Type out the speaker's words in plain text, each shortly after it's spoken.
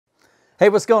Hey,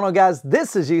 what's going on, guys?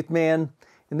 This is Youth Man.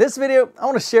 In this video, I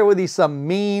want to share with you some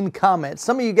mean comments.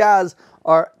 Some of you guys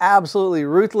are absolutely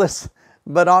ruthless,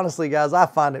 but honestly, guys, I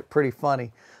find it pretty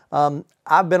funny.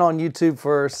 I've been on YouTube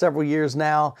for several years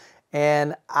now,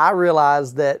 and I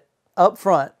realized that up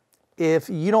front, if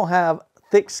you don't have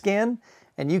thick skin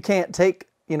and you can't take,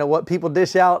 what people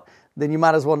dish out, then you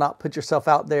might as well not put yourself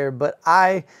out there. But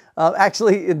I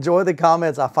actually enjoy the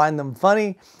comments. I find them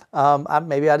funny.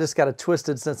 Maybe I just got a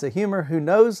twisted sense of humor, who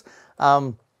knows?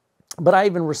 But I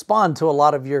even respond to a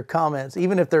lot of your comments.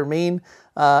 Even if they're mean,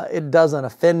 it doesn't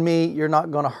offend me. You're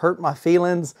not going to hurt my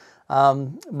feelings.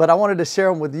 But I wanted to share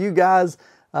them with you guys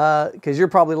because you're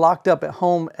probably locked up at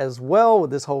home as well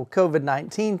with this whole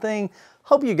COVID-19 thing.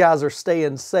 Hope you guys are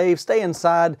staying safe, stay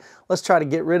inside. Let's try to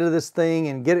get rid of this thing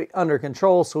and get it under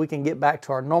control so we can get back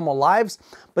to our normal lives.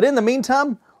 But in the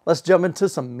meantime, let's jump into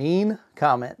some mean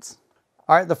comments.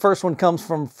 All right, the first one comes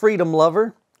from Freedom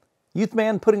Lover. Youth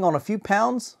Man putting on a few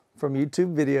pounds from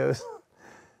YouTube videos.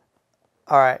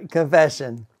 All right,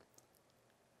 confession.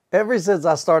 Ever since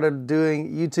I started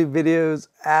doing YouTube videos,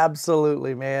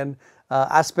 absolutely, man.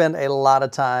 I spend a lot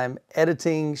of time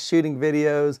editing, shooting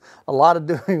videos, a lot of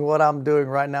doing what I'm doing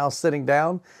right now, sitting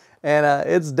down. And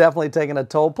it's definitely taking a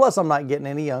toll. Plus, I'm not getting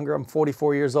any younger. I'm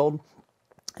 44 years old.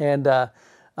 And then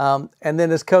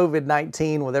this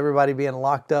COVID-19 with everybody being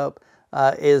locked up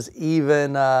is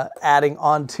even adding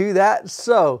on to that.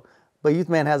 So, but Youth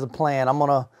Man has a plan. I'm going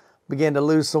to begin to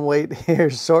lose some weight here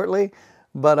shortly.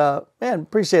 But, man,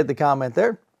 appreciate the comment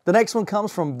there. The next one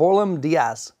comes from Borlem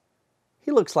Diaz. He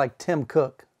looks like Tim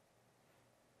Cook.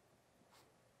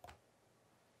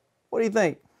 What do you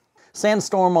think?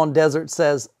 Sandstorm on Desert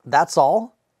says, that's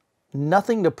all?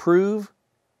 Nothing to prove?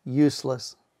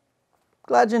 Useless.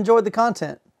 Glad you enjoyed the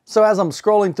content. So as I'm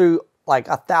scrolling through like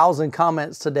 1,000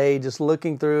 comments today, just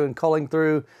looking through and culling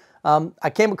through,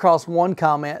 I came across one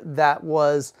comment that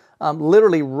was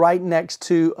literally right next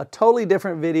to a totally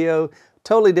different video,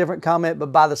 totally different comment,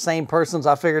 but by the same person.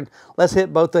 So I figured let's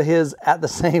hit both of his at the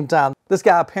same time. This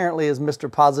guy apparently is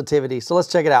Mr. Positivity. So let's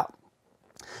check it out.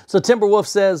 So Timberwolf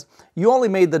says, you only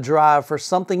made the drive for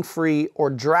something free or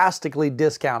drastically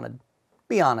discounted.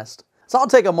 Be honest. So I'll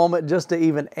take a moment just to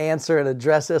even answer and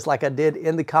address this like I did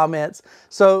in the comments.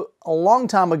 So a long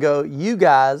time ago, you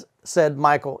guys said,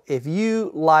 Michael, if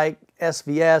you like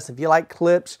SVS, if you like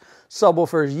clips,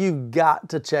 subwoofers, you've got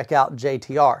to check out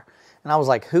JTR. And I was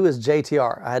like, who is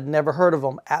JTR? I had never heard of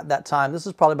them at that time. This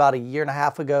is probably about a year and a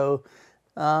half ago.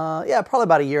 Yeah, probably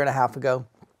about a year and a half ago.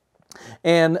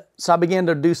 And so I began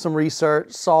to do some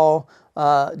research, saw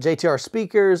JTR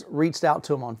speakers, reached out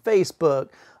to them on Facebook,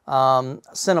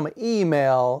 sent them an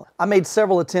email. I made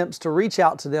several attempts to reach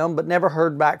out to them, but never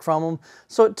heard back from them.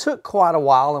 So it took quite a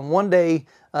while. And one day,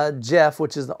 Jeff,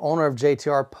 which is the owner of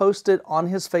JTR, posted on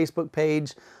his Facebook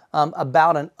page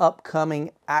about an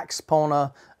upcoming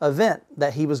Axpona event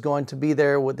that he was going to be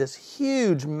there with this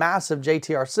huge, massive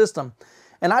JTR system.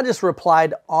 And I just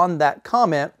replied on that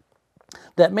comment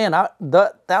that, man,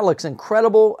 that looks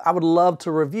incredible. I would love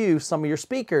to review some of your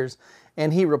speakers.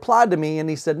 And he replied to me and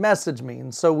he said, message me.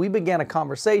 And so we began a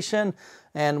conversation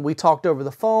and we talked over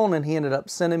the phone, and he ended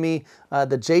up sending me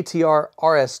the JTR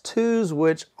RS2s,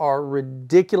 which are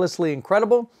ridiculously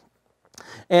incredible.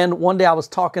 And one day I was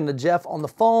talking to Jeff on the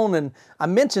phone, and I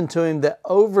mentioned to him that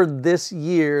over this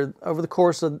year, over the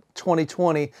course of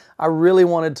 2020, I really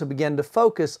wanted to begin to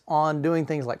focus on doing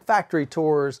things like factory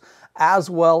tours as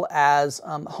well as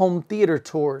home theater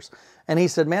tours. And he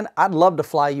said, man, I'd love to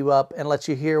fly you up and let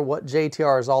you hear what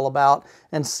JTR is all about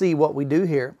and see what we do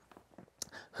here.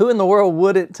 Who in the world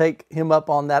wouldn't take him up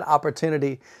on that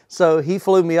opportunity? So he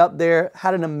flew me up there,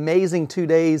 had an amazing 2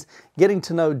 days, getting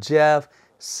to know Jeff,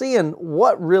 seeing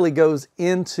what really goes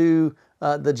into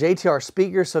the JTR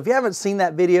speaker. So if you haven't seen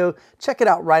that video, check it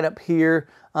out right up here.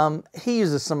 He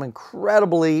uses some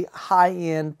incredibly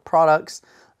high-end products,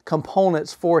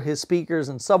 components for his speakers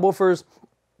and subwoofers,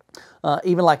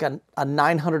 even like a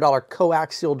 $900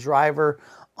 coaxial driver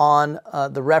on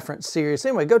the reference series.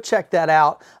 Anyway, go check that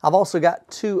out. I've also got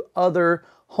 2 other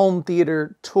home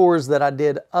theater tours that I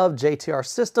did of JTR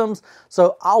systems.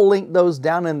 So I'll link those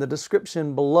down in the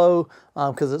description below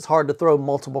because it's hard to throw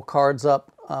multiple cards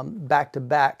up back to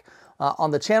back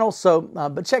on the channel. So,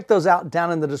 but check those out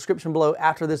down in the description below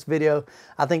after this video.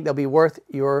 I think they'll be worth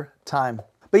your time.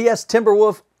 But yes,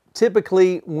 Timberwolf,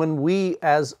 typically when we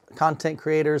as content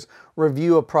creators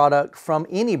review a product from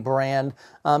any brand,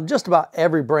 just about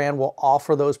every brand will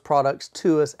offer those products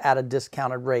to us at a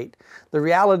discounted rate. The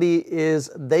reality is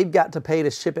they've got to pay to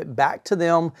ship it back to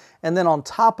them, and then on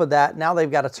top of that, now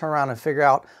they've got to turn around and figure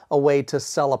out a way to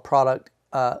sell a product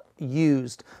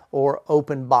used or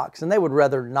open box, and they would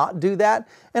rather not do that.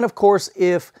 And of course,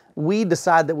 if we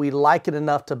decide that we like it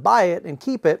enough to buy it and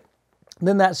keep it,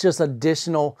 then that's just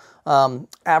additional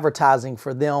advertising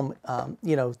for them,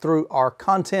 you know, through our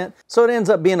content. So it ends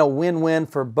up being a win-win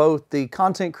for both the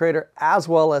content creator as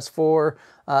well as for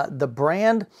the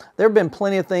brand. There have been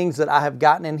plenty of things that I have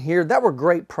gotten in here that were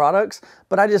great products,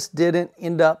 but I just didn't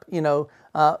end up, you know,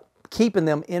 keeping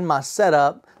them in my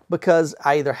setup because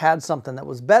I either had something that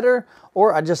was better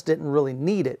or I just didn't really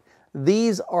need it.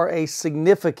 These are a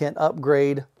significant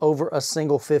upgrade over a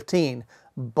single 15.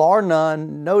 Bar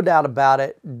none, no doubt about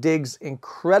it. Digs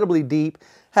incredibly deep.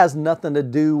 Has nothing to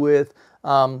do with,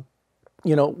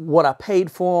 you know, what I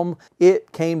paid for them.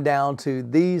 It came down to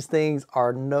these things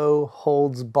are no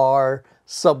holds bar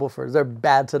subwoofers. They're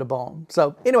bad to the bone.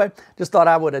 So anyway, just thought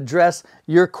I would address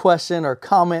your question or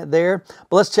comment there.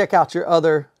 But let's check out your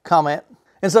other comment.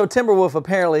 And so Timberwolf,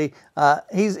 apparently,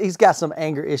 he's got some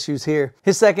anger issues here.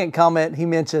 His second comment, he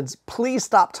mentions, please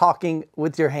stop talking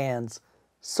with your hands.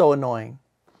 So annoying.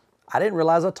 I didn't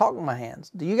realize I talk with my hands.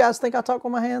 Do you guys think I talk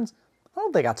with my hands? I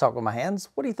don't think I talk with my hands.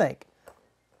 What do you think?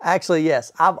 Actually,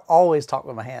 yes, I've always talked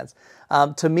with my hands.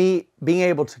 To me, being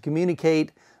able to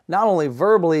communicate not only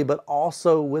verbally, but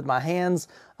also with my hands,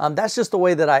 that's just the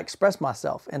way that I express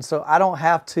myself. And so I don't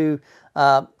have to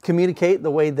communicate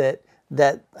the way that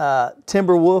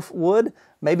Timberwolf would.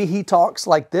 Maybe he talks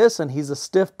like this and he's a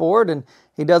stiff board and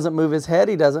he doesn't move his head,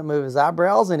 he doesn't move his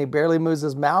eyebrows, and he barely moves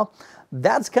his mouth.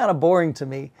 That's kind of boring to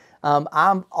me.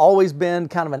 I've always been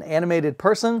kind of an animated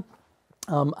person.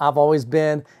 I've always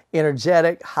been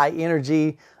energetic, high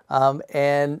energy,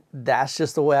 and that's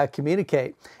just the way I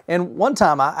communicate. And one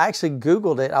time I actually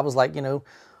Googled it. I was like, you know,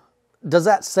 does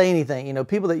that say anything? You know,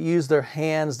 people that use their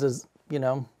hands, you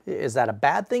know, is that a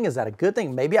bad thing? Is that a good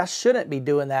thing? Maybe I shouldn't be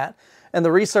doing that. And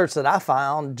the research that I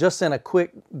found just in a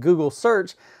quick Google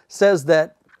search says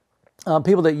that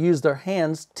people that use their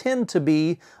hands tend to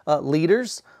be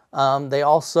leaders. They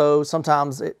also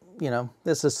sometimes, you know,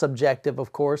 this is subjective,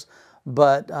 of course,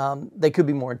 but they could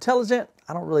be more intelligent.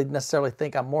 I don't really necessarily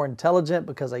think I'm more intelligent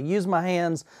because I use my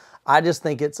hands. I just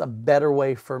think it's a better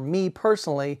way for me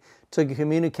personally to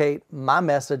communicate my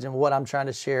message and what I'm trying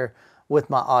to share with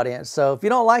my audience. So if you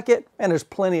don't like it, and there's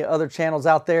plenty of other channels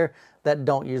out there that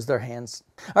don't use their hands.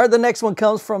 All right, the next one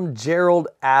comes from Gerald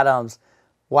Adams.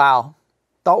 Wow,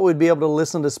 thought we'd be able to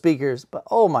listen to speakers, but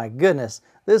oh my goodness,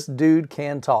 this dude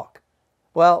can talk.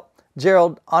 Well,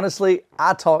 Gerald, honestly,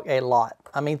 I talk a lot.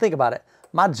 I mean, think about it.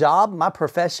 My job, my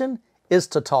profession is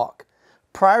to talk.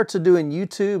 Prior to doing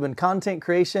YouTube and content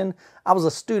creation, I was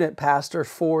a student pastor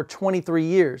for 23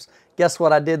 years. Guess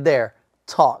what I did there?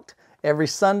 Talked. Every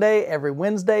Sunday, every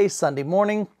Wednesday, Sunday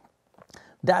morning.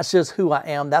 That's just who I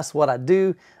am. That's what I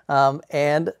do.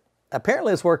 And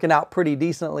apparently it's working out pretty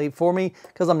decently for me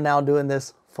because I'm now doing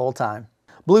this full time.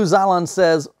 Blue Xylon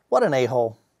says, what an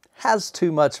a-hole. Has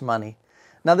too much money.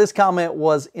 Now this comment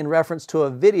was in reference to a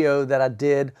video that I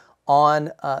did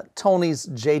on Tony's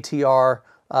JTR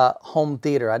home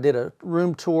theater. I did a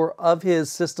room tour of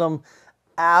his system.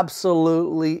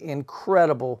 Absolutely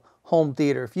incredible home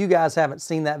theater. If you guys haven't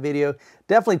seen that video,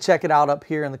 definitely check it out up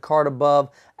here in the card above,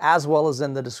 as well as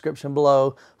in the description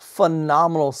below.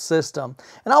 Phenomenal system.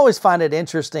 And I always find it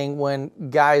interesting when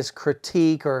guys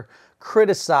critique or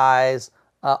criticize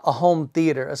a home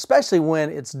theater, especially when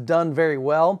it's done very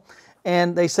well,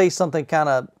 and they say something kind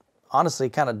of, honestly,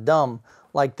 kind of dumb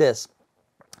like this.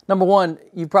 Number one,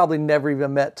 you've probably never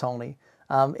even met Tony.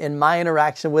 In my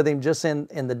interaction with him, just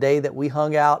in the day that we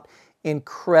hung out,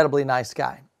 incredibly nice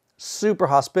guy. Super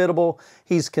hospitable.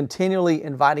 He's continually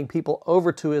inviting people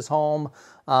over to his home.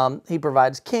 He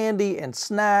provides candy and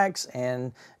snacks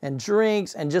and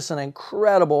drinks and just an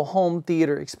incredible home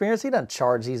theater experience. He doesn't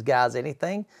charge these guys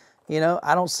anything. You know,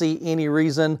 I don't see any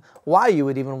reason why you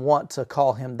would even want to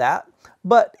call him that.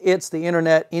 But it's the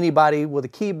internet. Anybody with a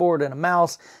keyboard and a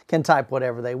mouse can type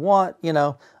whatever they want. You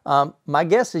know, my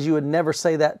guess is you would never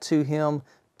say that to him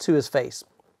to his face.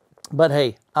 But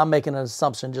hey, I'm making an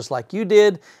assumption just like you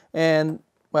did, and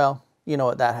well, you know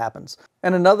what, that happens.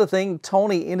 And another thing,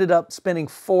 Tony ended up spending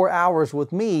 4 hours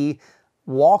with me,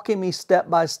 walking me step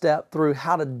by step through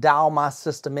how to dial my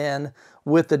system in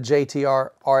with the JTR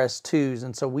RS2s.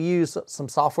 And so we use some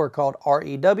software called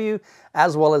REW,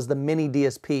 as well as the Mini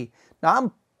DSP. Now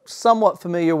I'm somewhat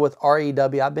familiar with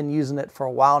REW. I've been using it for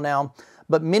a while now,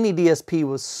 but Mini DSP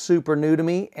was super new to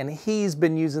me, and he's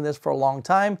been using this for a long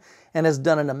time and has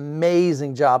done an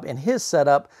amazing job in his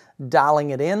setup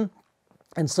dialing it in.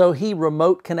 And so he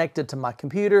remote connected to my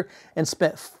computer and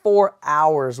spent 4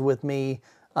 hours with me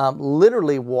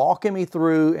literally walking me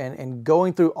through and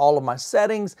going through all of my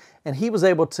settings, and he was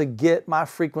able to get my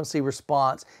frequency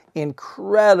response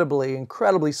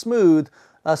incredibly smooth,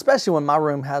 especially when my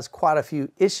room has quite a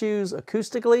few issues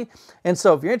acoustically. And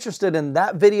so if you're interested in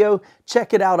that video,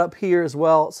 check it out up here as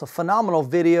well. It's a phenomenal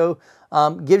video,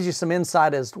 gives you some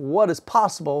insight as to what is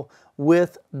possible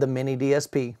with the Mini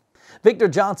DSP. Victor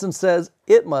Johnson says,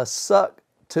 it must suck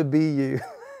to be you.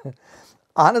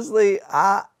 Honestly,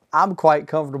 I'm quite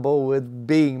comfortable with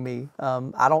being me.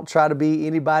 I don't try to be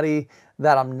anybody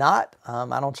that I'm not.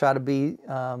 I don't try to be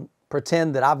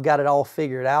pretend that I've got it all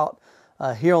figured out.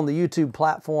 Here on the YouTube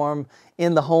platform,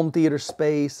 in the home theater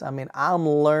space, I mean, I'm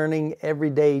learning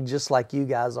every day just like you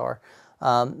guys are.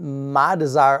 My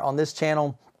desire on this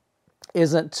channel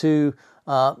isn't to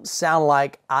sound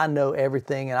like I know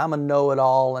everything and I'm a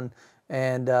know-it-all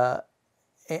and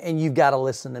you've got to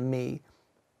listen to me.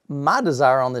 My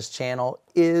desire on this channel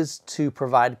is to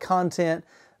provide content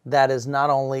that is not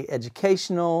only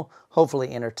educational,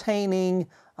 hopefully entertaining,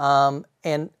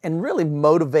 and really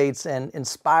motivates and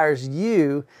inspires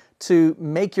you to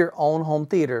make your own home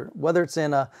theater, whether it's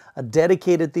in a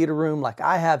dedicated theater room like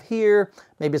I have here,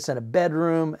 maybe it's in a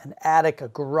bedroom, an attic, a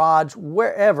garage,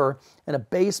 wherever, in a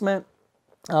basement.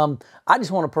 I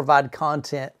just want to provide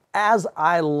content as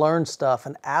I learn stuff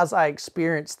and as I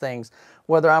experience things,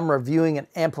 whether I'm reviewing an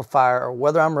amplifier or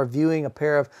whether I'm reviewing a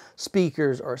pair of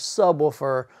speakers or a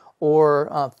subwoofer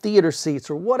or theater seats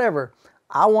or whatever.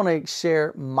 I want to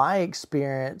share my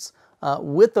experience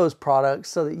with those products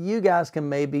so that you guys can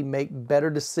maybe make better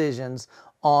decisions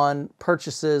on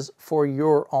purchases for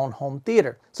your own home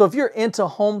theater. So if you're into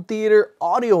home theater,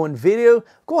 audio and video,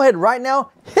 go ahead right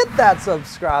now, hit that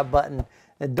subscribe button.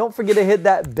 And don't forget to hit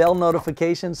that bell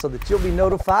notification so that you'll be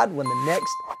notified when the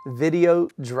next video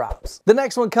drops. The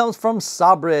next one comes from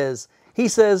Sabriz. He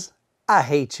says, I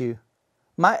hate you.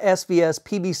 My SVS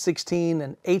PB16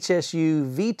 and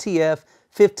HSU VTF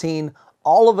 15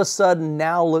 all of a sudden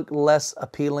now look less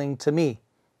appealing to me.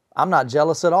 I'm not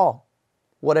jealous at all.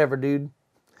 Whatever, dude.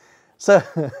 So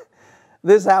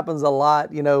this happens a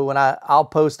lot, you know, when I'll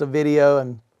post a video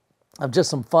and of just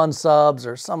some fun subs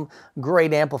or some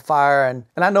great amplifier. And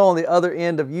I know on the other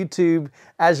end of YouTube,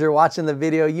 as you're watching the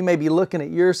video, you may be looking at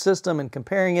your system and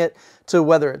comparing it to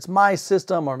whether it's my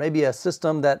system or maybe a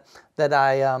system that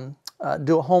I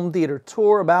do a home theater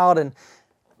tour about. And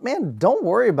man, don't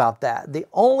worry about that. The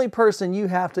only person you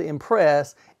have to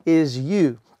impress is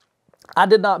you. I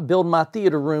did not build my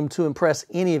theater room to impress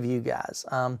any of you guys.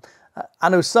 I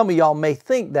know some of y'all may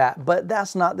think that, but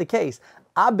that's not the case.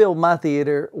 I build my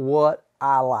theater what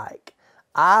I like.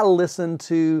 I listen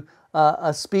to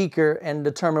a speaker and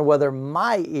determine whether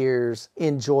my ears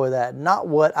enjoy that, not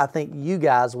what I think you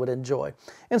guys would enjoy.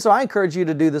 And so I encourage you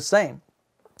to do the same.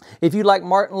 If you like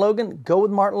Martin Logan, go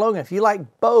with Martin Logan. If you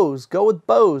like Bose, go with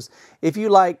Bose. If you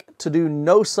like to do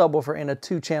no subwoofer in a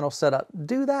 2-channel setup,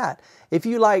 do that. If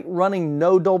you like running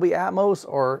no Dolby Atmos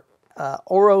or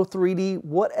Oro 3D,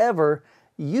 whatever,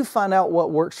 you find out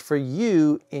what works for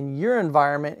you in your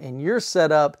environment, in your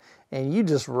setup, and you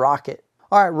just rock it.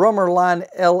 All right, Romerline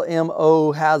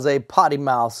LMO has a potty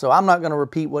mouth, so I'm not going to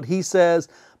repeat what he says,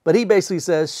 but he basically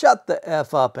says, shut the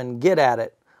F up and get at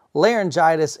it.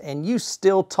 Laryngitis, and you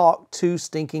still talk too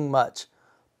stinking much.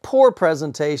 Poor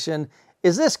presentation.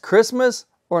 Is this Christmas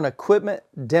or an equipment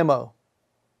demo?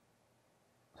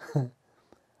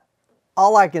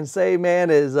 All I can say, man,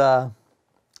 is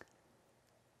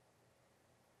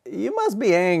you must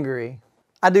be angry.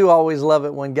 I do always love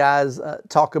it when guys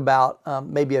talk about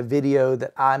maybe a video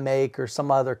that I make or some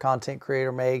other content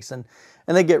creator makes, and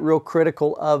they get real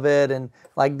critical of it. And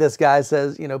like this guy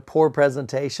says, you know, poor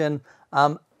presentation.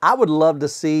 I would love to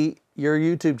see your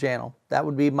YouTube channel. That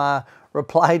would be my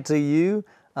reply to you.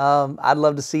 I'd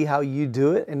love to see how you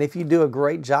do it. And if you do a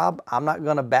great job, I'm not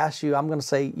going to bash you. I'm going to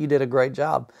say you did a great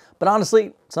job. But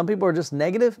honestly, some people are just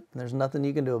negative, and there's nothing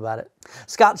you can do about it.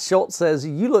 Scott Schultz says,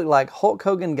 you look like Hulk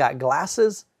Hogan got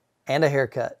glasses and a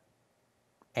haircut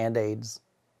and AIDS.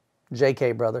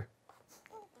 JK, brother.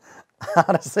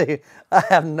 Honestly, I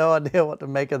have no idea what to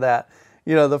make of that.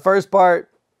 You know, the first part,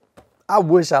 I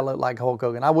wish I looked like Hulk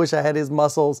Hogan. I wish I had his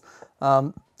muscles.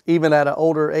 Even at an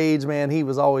older age, man, he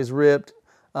was always ripped.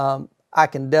 I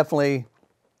can definitely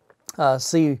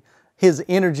see his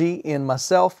energy in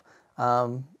myself.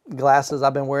 Glasses,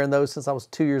 I've been wearing those since I was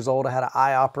 2 years old. I had an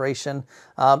eye operation.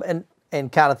 And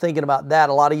kind of thinking about that,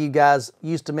 a lot of you guys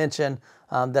used to mention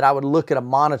that I would look at a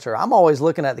monitor. I'm always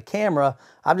looking at the camera.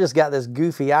 I've just got this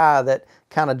goofy eye that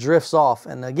kind of drifts off.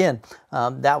 And again,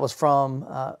 that was from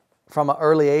an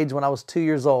early age when I was 2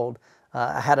 years old.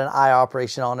 I had an eye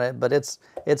operation on it, but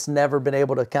it's never been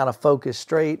able to kind of focus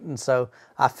straight, and so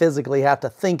I physically have to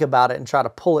think about it and try to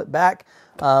pull it back.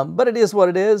 But it is what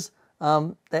it is.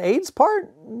 The AIDS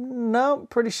part, no,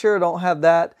 pretty sure I don't have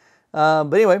that.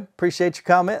 But anyway, appreciate your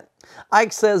comment.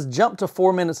 Ike says, jump to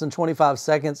 4 minutes and 25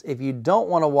 seconds if you don't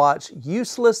want to watch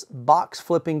useless box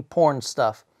flipping porn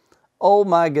stuff. Oh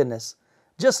my goodness.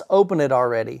 Just open it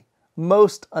already.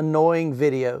 Most annoying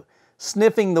video.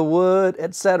 Sniffing the wood,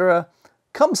 etc.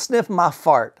 Come sniff my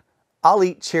fart. I'll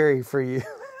eat cherry for you.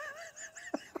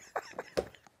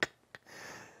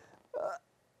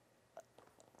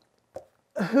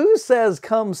 Who says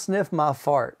come sniff my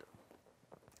fart?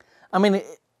 I mean,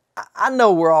 I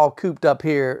know we're all cooped up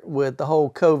here with the whole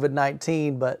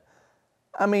COVID-19, but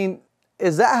I mean,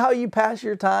 is that how you pass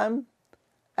your time?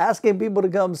 Asking people to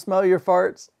come smell your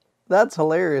farts? That's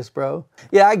hilarious, bro.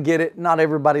 Yeah, I get it. Not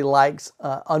everybody likes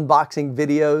unboxing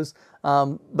videos,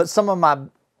 but some of my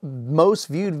most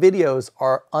viewed videos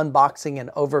are unboxing and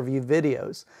overview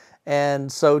videos.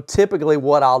 And so typically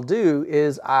what I'll do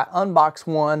is I unbox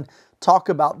one, talk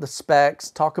about the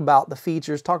specs, talk about the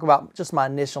features, talk about just my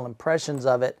initial impressions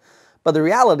of it. But the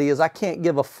reality is I can't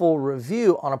give a full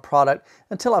review on a product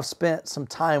until I've spent some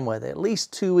time with it, at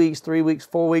least 2 weeks, 3 weeks,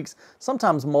 4 weeks,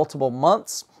 sometimes multiple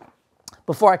months,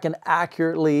 before I can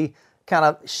accurately kind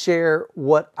of share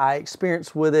what I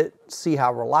experienced with it, see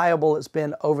how reliable it's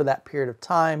been over that period of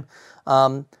time.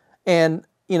 And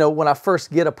you know, when I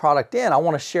first get a product in, I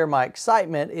want to share my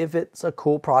excitement if it's a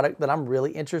cool product that I'm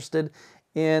really interested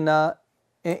in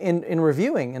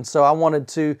reviewing. And so I wanted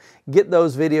to get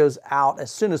those videos out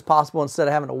as soon as possible instead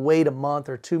of having to wait a month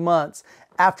or 2 months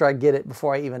after I get it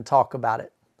before I even talk about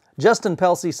it. Justin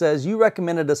Pelsey says, you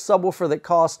recommended a subwoofer that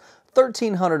costs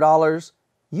 $1,300.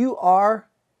 You are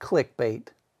clickbait.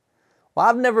 Well,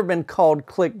 I've never been called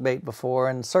clickbait before,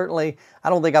 and certainly I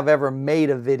don't think I've ever made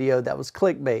a video that was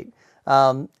clickbait.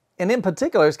 And in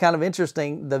particular, it's kind of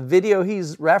interesting, the video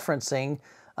he's referencing,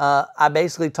 I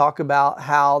basically talk about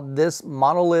how this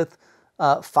monolith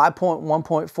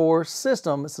 5.1.4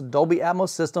 system, it's a Dolby Atmos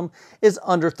system, is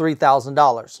under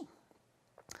 $3,000.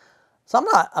 So I'm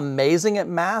not amazing at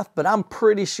math, but I'm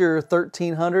pretty sure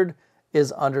 $1,300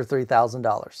 is under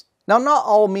 $3,000. Now, not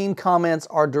all mean comments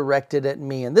are directed at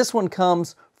me, and this one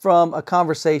comes from a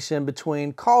conversation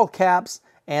between Carl Capps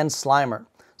and Slimer.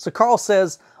 So Carl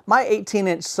says, my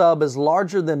 18-inch sub is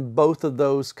larger than both of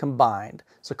those combined.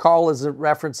 So Carl is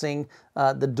referencing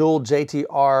the dual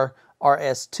JTR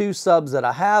RS2 subs that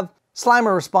I have.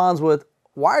 Slimer responds with,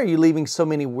 why are you leaving so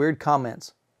many weird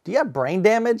comments? Do you have brain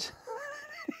damage?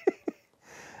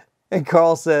 And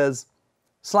Carl says,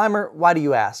 Slimer, why do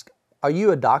you ask? Are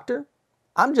you a doctor?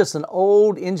 I'm just an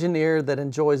old engineer that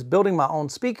enjoys building my own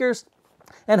speakers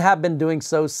and have been doing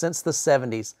so since the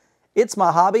 70s. It's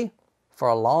my hobby for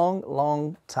a long,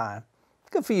 long time.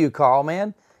 Good for you, Carl,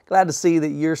 man. Glad to see that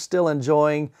you're still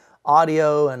enjoying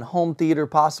audio and home theater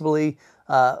possibly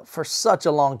for such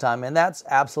a long time, and that's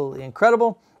absolutely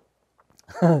incredible.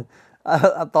 I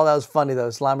thought that was funny though.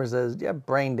 Slimer says, you have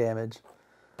brain damage.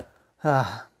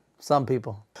 Some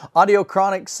people. Audio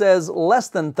Chronic says, less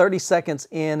than 30 seconds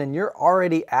in and you're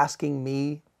already asking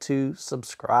me to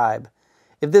subscribe.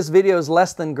 If this video is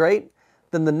less than great,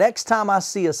 then the next time I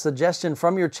see a suggestion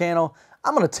from your channel,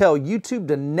 I'm going to tell YouTube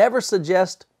to never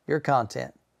suggest your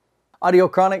content. Audio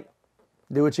Chronic,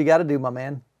 do what you got to do, my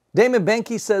man. Damon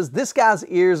Benke says, this guy's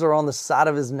ears are on the side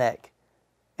of his neck,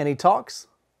 and he talks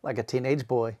like a teenage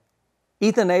boy.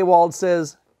 Ethan Awald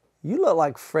says, you look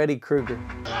like Freddy Krueger.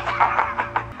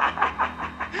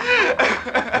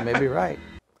 You may be right.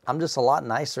 I'm just a lot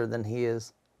nicer than he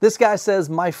is. This guy says,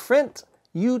 my friend,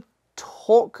 you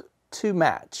talk too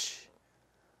much.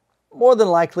 More than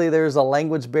likely there's a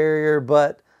language barrier,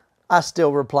 but I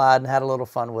still replied and had a little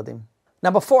fun with him. Now,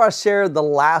 before I share the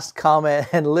last comment,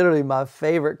 and literally my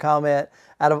favorite comment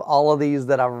out of all of these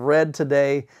that I've read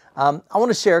today, I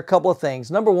want to share a couple of things.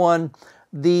 Number one,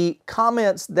 the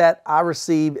comments that I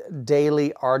receive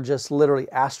daily are just literally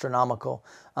astronomical.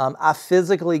 I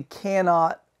physically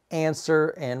cannot answer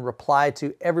and reply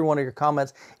to every one of your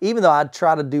comments, even though I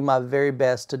try to do my very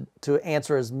best to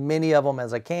answer as many of them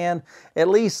as I can, at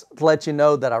least to let you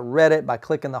know that I read it by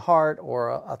clicking the heart or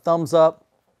a thumbs up.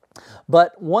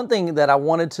 But one thing that I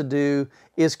wanted to do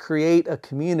is create a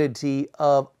community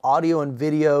of audio and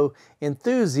video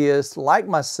enthusiasts like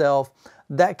myself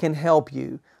that can help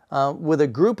you. With a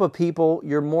group of people,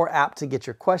 you're more apt to get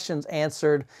your questions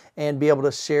answered and be able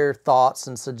to share thoughts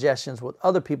and suggestions with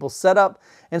other people set up.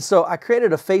 And so I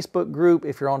created a Facebook group.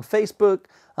 If you're on Facebook,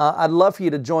 I'd love for you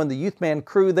to join the Youthman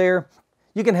crew there.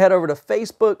 You can head over to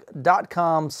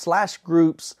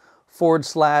facebook.com/groups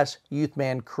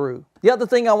YouTube.com/Youthman Crew. The other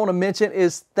thing I want to mention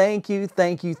is thank you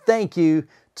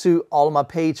to all of my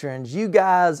patrons. You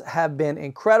guys have been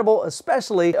incredible,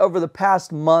 especially over the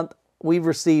past month. We've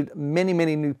received many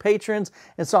new patrons,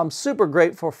 and so I'm super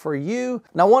grateful for you.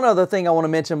 Now, one other thing I want to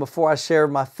mention before I share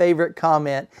my favorite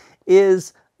comment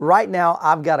is right now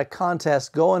I've got a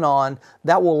contest going on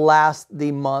that will last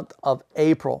the month of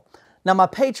April. Now, my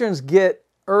patrons get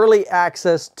early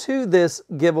access to this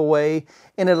giveaway,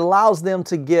 and it allows them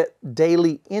to get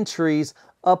daily entries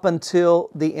up until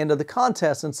the end of the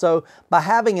contest. And so by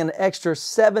having an extra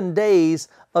 7 days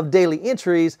of daily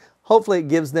entries, hopefully it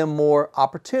gives them more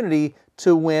opportunity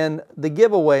to win the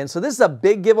giveaway. And so this is a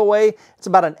big giveaway. It's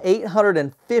about an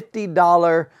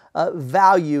 $850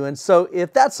 value. And so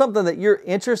if that's something that you're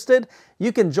interested,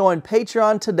 you can join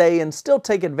Patreon today and still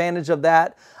take advantage of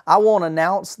that. I won't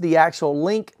announce the actual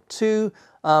link to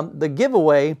the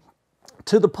giveaway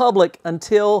to the public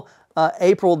until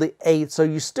April the 8th. So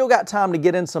you still got time to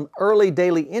get in some early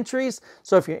daily entries.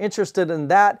 So if you're interested in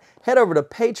that, head over to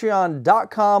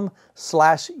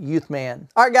patreon.com/youthman.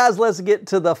 All right, guys, let's get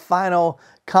to the final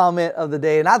comment of the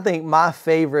day. And I think my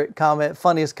favorite comment,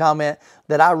 funniest comment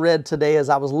that I read today as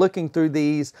I was looking through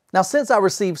these. Now, since I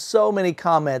received so many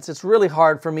comments, it's really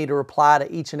hard for me to reply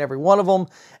to each and every one of them,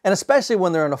 and especially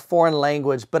when they're in a foreign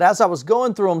language. But as I was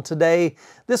going through them today,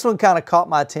 this one kind of caught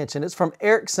my attention. It's from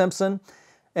Eric Simpson.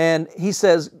 And he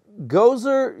says,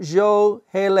 Gozer jo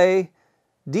hele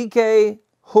dk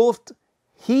hoeft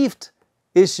heeft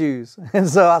issues. And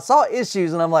so I saw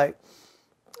issues and I'm like,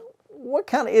 what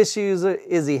kind of issues?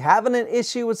 Is he having an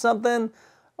issue with something?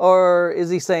 Or is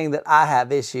he saying that I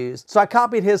have issues? So I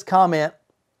copied his comment,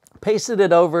 pasted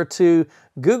it over to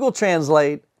Google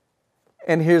Translate,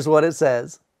 and here's what it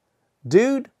says.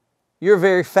 Dude, your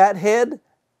very fat head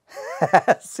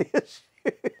has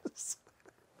issues.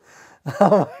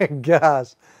 Oh my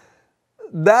gosh.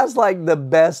 That's like the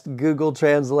best Google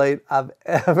Translate I've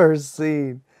ever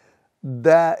seen.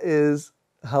 That is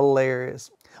hilarious.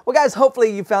 Well, guys,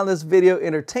 hopefully you found this video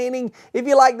entertaining. If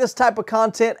you like this type of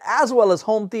content, as well as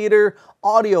home theater,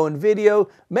 audio, and video,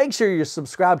 make sure you're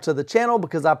subscribed to the channel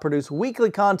because I produce weekly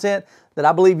content that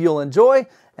I believe you'll enjoy.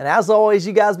 And as always,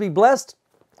 you guys be blessed,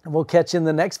 and we'll catch you in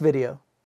the next video.